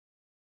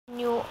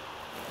new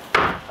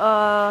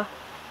uh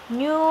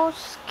new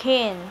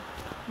skin,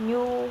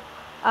 new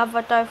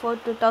avatar for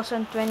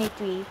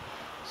 2023.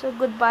 So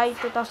goodbye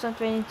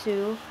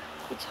 2022.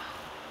 It's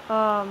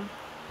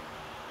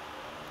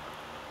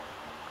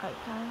I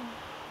can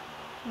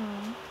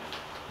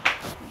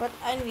but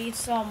I need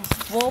some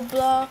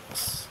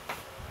Roblox.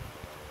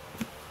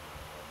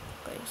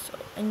 Okay, so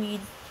I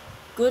need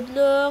good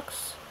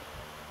looks.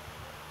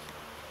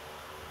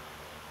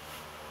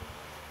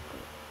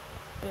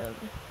 Build.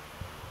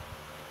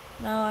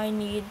 Now I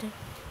need.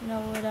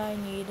 Know what I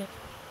need?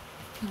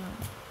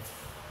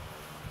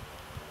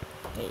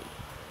 Okay.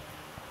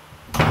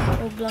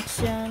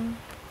 Roblox yan.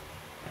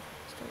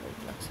 Basta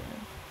Roblox yan.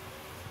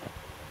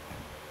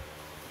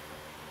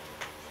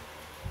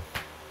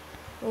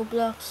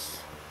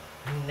 Roblox.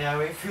 Now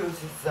it feels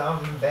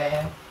something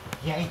bad.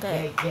 Yeah,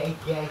 Okay.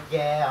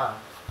 yeah.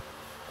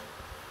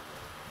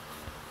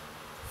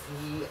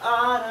 See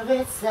all of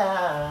it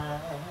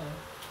side.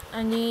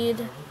 I need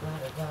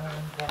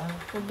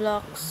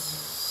Roblox.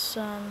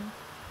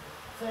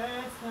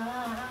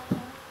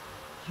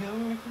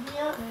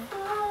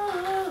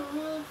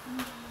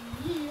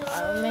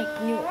 I'll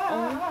make new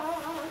own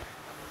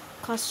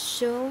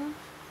costume.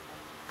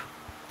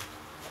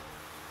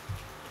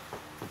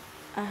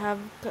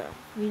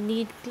 We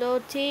need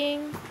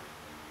clothing.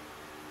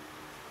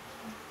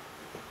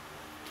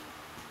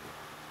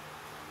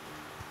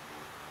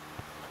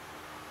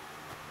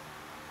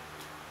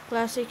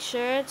 Classic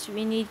shirts.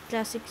 We need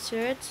classic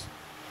shirts.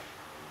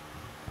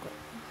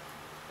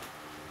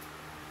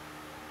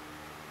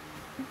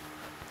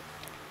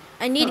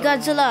 I need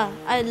Godzilla.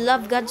 I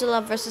love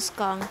Godzilla versus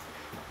Kong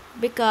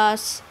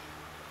because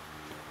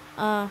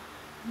okay,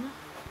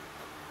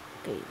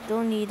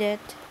 don't need it.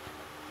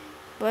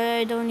 But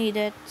I don't need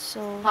it,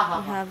 so we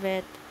have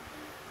it.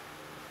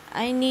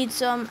 I need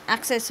some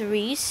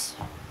accessories.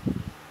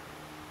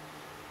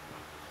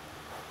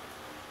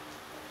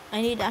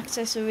 I need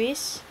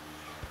accessories.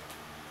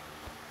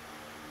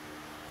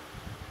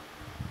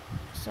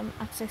 Some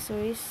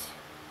accessories.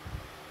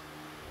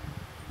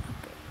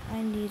 Okay,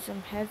 I need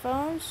some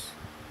headphones.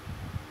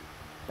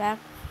 Back.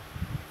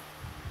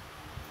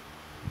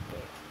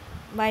 Okay.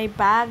 My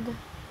bag.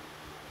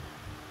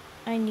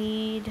 I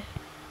need.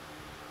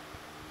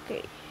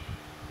 Okay.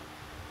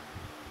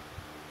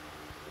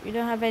 We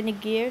don't have any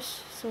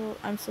gears, so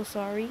I'm so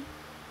sorry.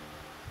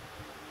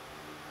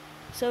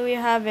 So we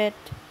have it.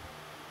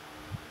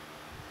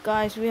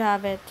 Guys, we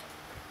have it.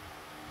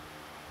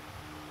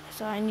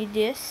 So I need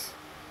this.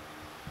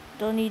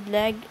 Don't need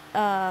leg,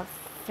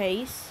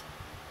 face.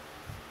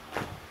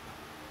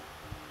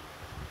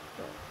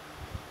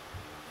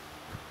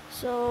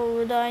 So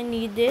would I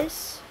need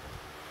this?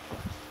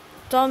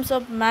 Thumbs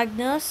up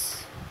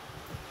Magnus.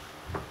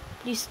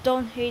 Please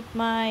don't hate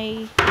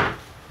my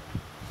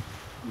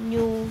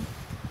new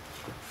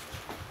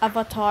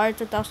Avatar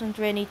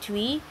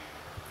 2023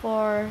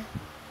 for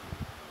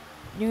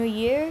New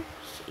Year's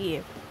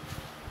Eve.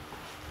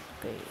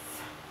 Okay.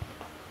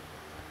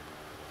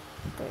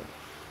 Okay.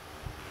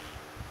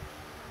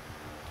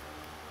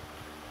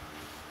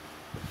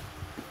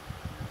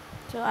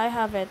 So I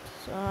have it.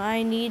 So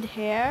I need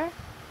hair.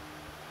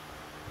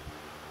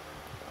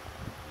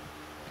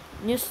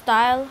 New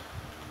style.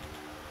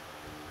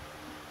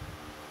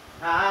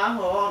 I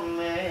won't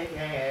make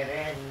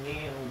it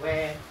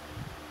anywhere.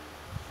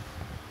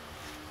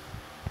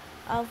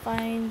 I'll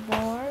find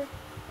more.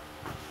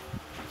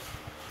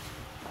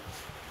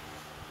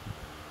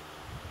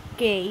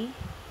 Gay.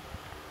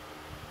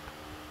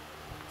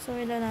 So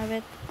we don't have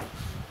it.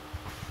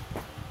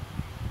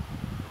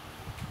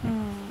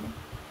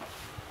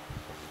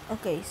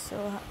 Okay, so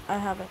I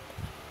have it.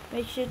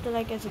 Make sure to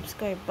like and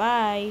subscribe.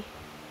 Bye.